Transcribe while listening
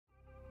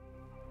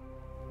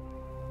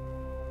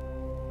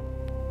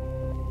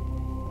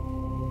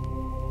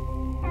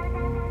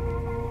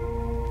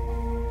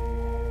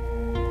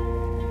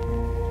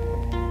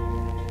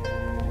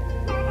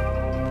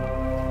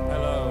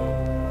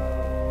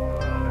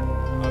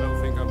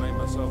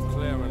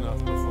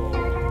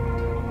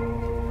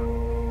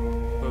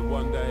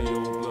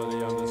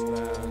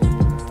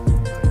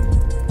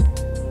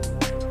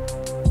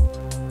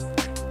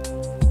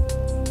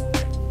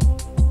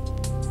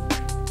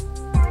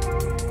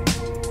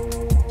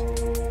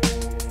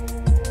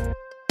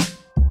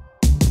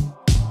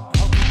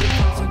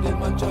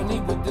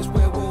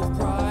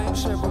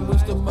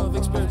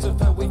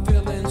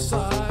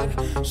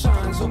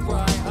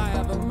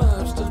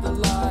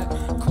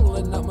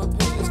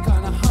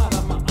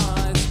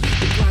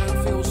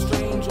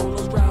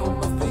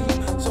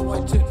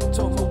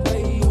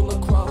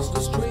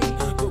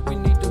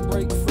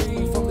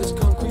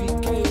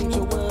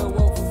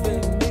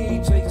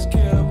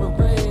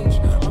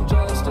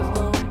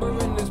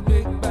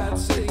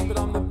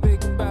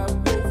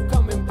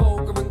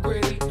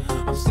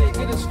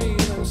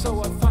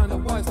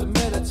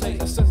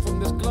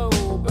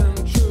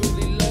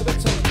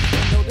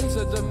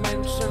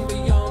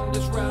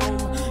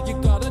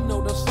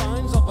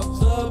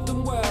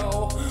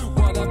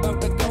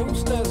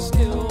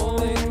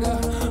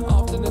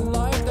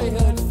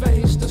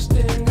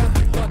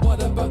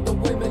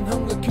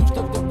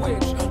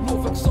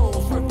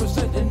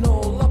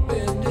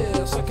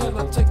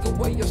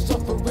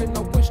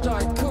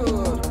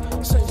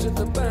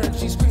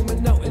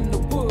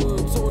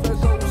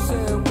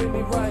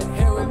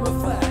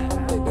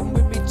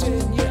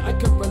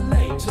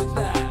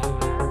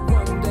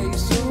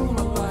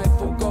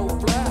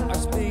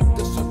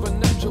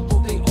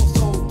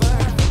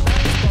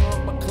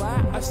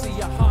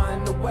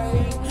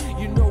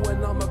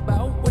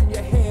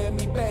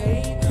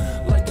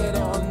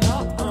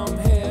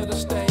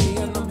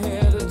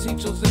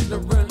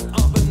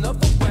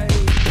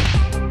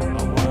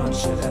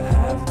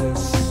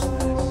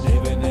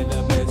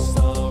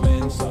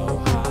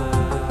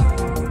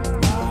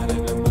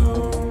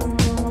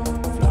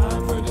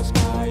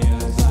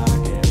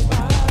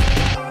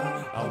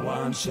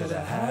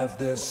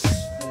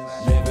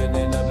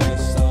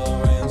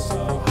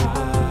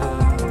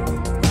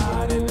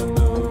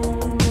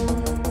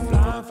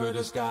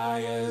the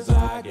sky as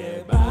I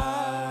get by.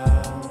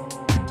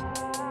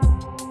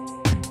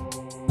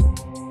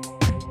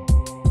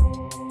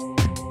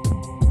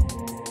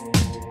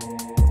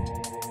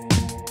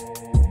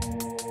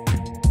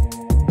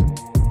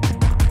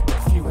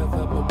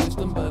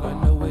 But I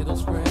know it'll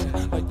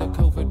spread like the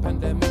COVID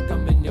pandemic.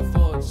 I'm in your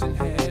thoughts and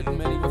head.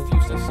 Many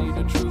refuse to see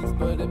the truth,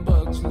 but it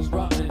bugs and's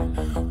rotten.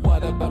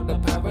 What about the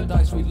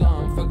paradise we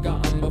long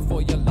forgotten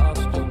before you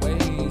lost your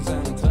ways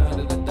and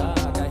turned to the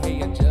dark? I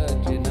hear you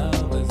judging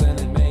others and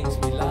it makes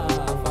me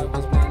laugh. I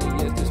was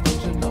many years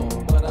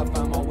dysfunctional, but I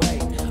found my way.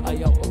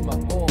 I opened my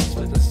pores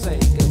for the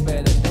sake of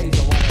better days.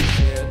 I wanna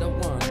share the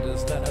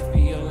wonders that I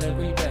feel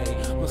every day.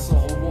 My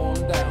soul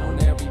worn down,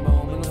 every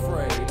moment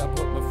afraid. I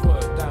put my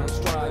foot down,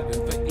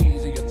 striving for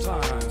easier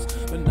times,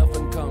 but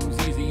nothing comes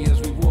easy as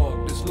we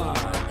walk this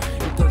line.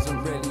 It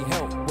doesn't really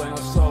help when our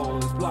soul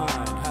is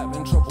blind,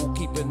 having trouble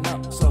keeping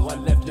up, so I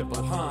left you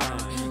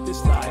behind.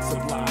 This life's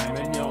sublime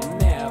and you'll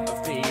never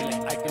feel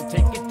it. I can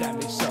take it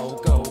damage, so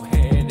go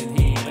ahead and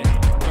heal it.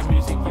 The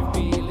music you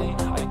feel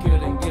it, I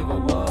couldn't give a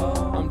what.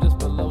 I'm just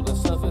below the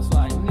surface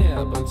like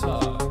nib and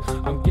tuck.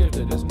 I'm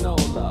gifted, there's no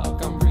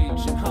luck, I'm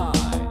reaching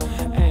high.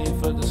 Aim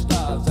for the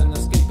stars and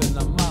escaping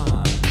the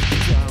mind.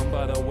 Drowned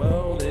by the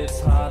world, it's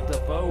hard to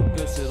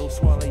focus. It'll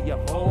swallow your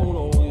whole,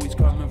 always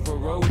coming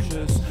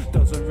ferocious.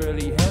 Doesn't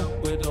really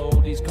help with all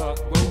these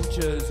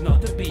cockroaches.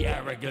 Not to be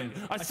arrogant,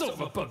 I soar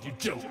above you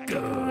jokers.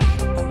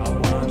 I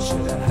want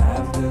you to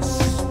have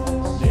this,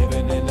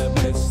 living in the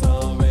bliss,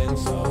 soaring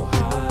so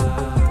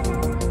high,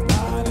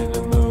 riding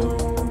the moon,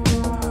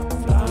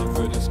 flying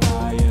through the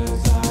sky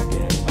as I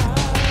get by.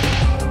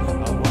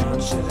 I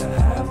want you to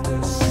have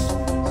this,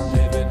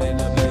 living in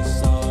the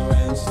bliss,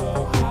 soaring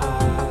so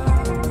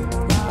high,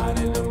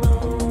 riding the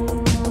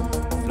moon,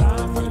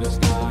 flying through the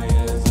sky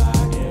as I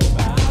get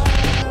by.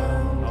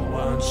 I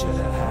want you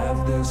to have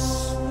this,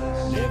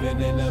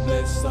 living in the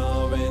bliss,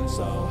 soaring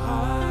so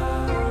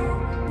high,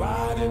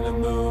 riding the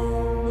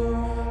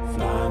moon,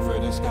 flying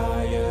through the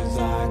sky as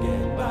I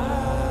get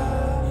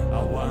by.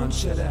 I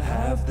want you to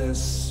have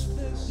this,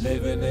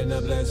 living in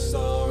the bliss,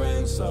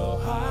 soaring so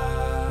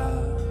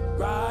high,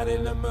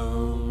 riding the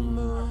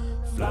moon,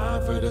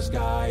 flying through the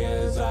sky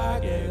as I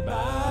get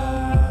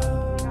by.